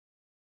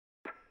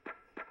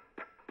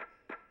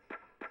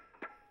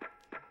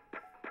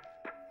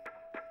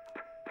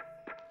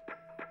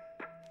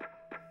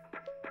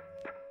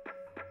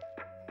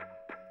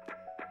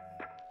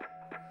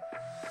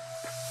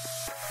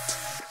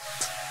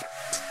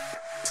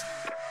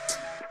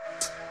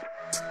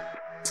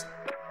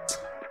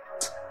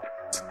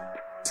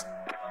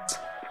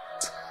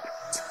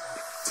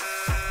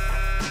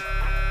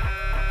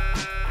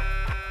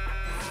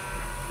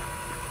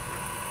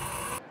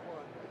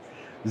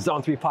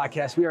Zone 3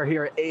 podcast. We are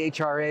here at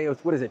AHRA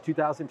with, what is it,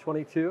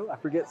 2022? I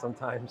forget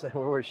sometimes.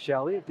 We're with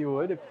Shelly, if you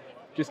would.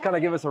 Just kind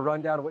of give us a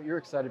rundown of what you're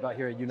excited about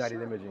here at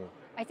United Imaging.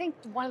 I think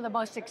one of the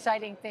most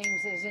exciting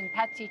things is in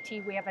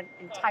PET-CT, we have an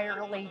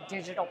entirely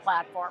digital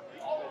platform.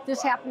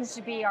 This happens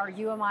to be our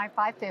uMI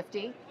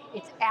 550.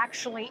 It's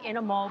actually in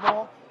a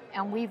mobile,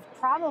 and we've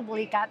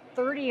probably got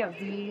 30 of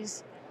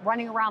these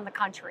running around the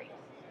country.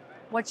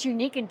 What's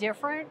unique and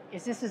different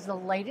is this is the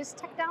latest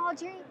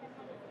technology,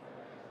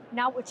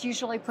 not what's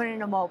usually put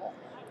in a mobile.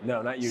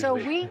 No, not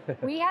usually. So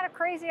we had a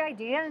crazy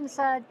idea and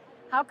said,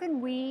 how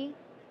can we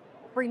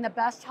bring the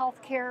best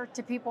healthcare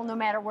to people no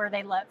matter where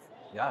they live?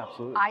 Yeah,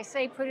 absolutely. I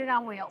say put it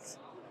on wheels.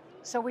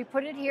 So we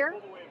put it here.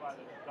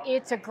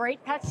 It's a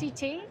great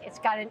PET-CT. It's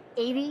got an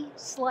 80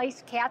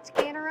 slice CAT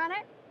scanner on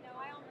it.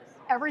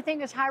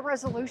 Everything is high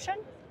resolution,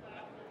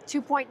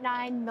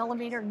 2.9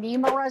 millimeter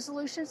NEMA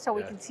resolution, so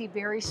we can see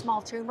very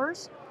small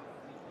tumors.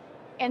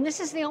 And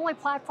this is the only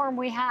platform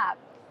we have.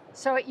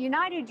 So at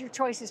United, your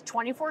choice is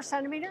 24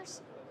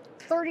 centimeters,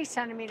 30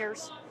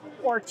 centimeters,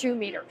 or 2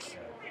 meters.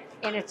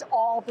 And it's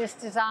all this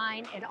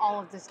design and all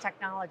of this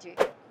technology.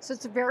 So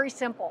it's very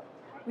simple.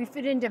 We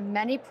fit into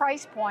many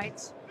price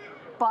points,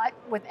 but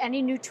with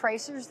any new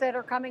tracers that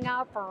are coming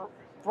out for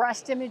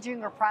breast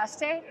imaging or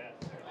prostate,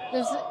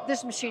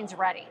 this machine's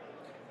ready.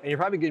 And you're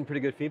probably getting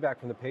pretty good feedback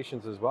from the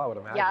patients as well, I would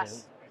imagine.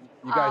 Yes.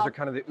 You guys are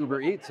kind of the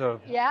Uber Eats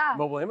of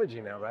mobile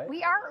imaging now, right?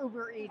 We are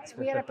Uber Eats.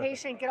 We had a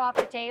patient get off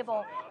the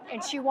table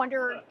and she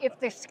wondered if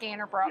the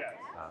scanner broke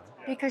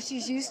because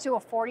she's used to a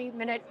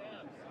 40-minute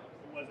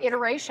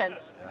iteration.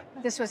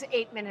 This was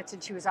 8 minutes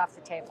and she was off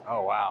the table.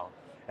 Oh, wow.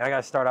 And I got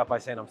to start off by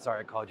saying, I'm sorry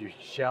I called you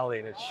Shelly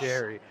and it's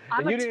Sherry.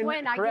 I'm and a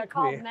twin. I get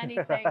called many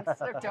things,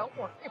 so don't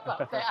worry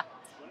about that.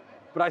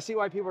 But I see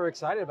why people are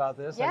excited about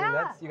this. Yeah.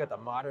 I mean, you got the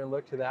modern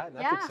look to that, and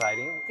that's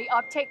exciting. The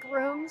uptake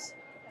rooms,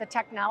 the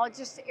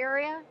technologist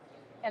area,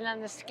 and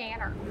then the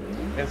scanner.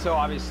 And so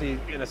obviously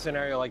in a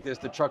scenario like this,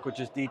 the truck would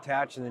just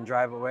detach and then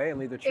drive away and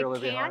leave the trailer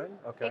behind?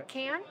 Okay. It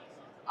can.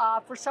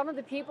 For some of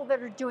the people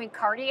that are doing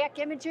cardiac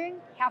imaging,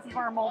 half of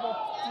our mobile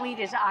fleet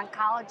is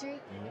oncology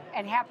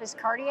and half is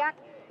cardiac.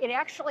 It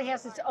actually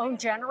has its own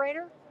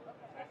generator.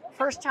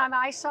 First time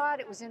I saw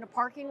it, it was in a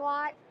parking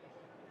lot.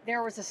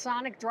 There was a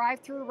Sonic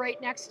drive-through right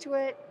next to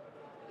it.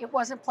 It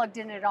wasn't plugged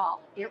in at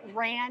all. It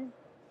ran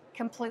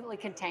completely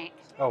contained.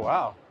 Oh,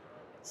 wow.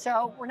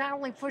 So we're not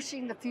only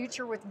pushing the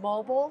future with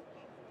mobile,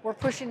 we're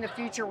pushing the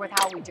future with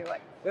how we do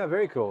it. Yeah,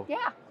 very cool.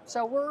 Yeah,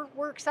 so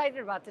we're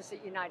excited about this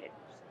at United.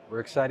 We're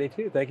excited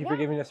too. Thank you for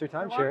giving us your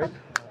time, Sherry.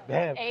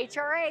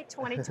 AHRA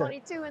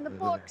 2022 in the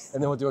books.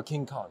 And then we'll do a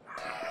King Kong.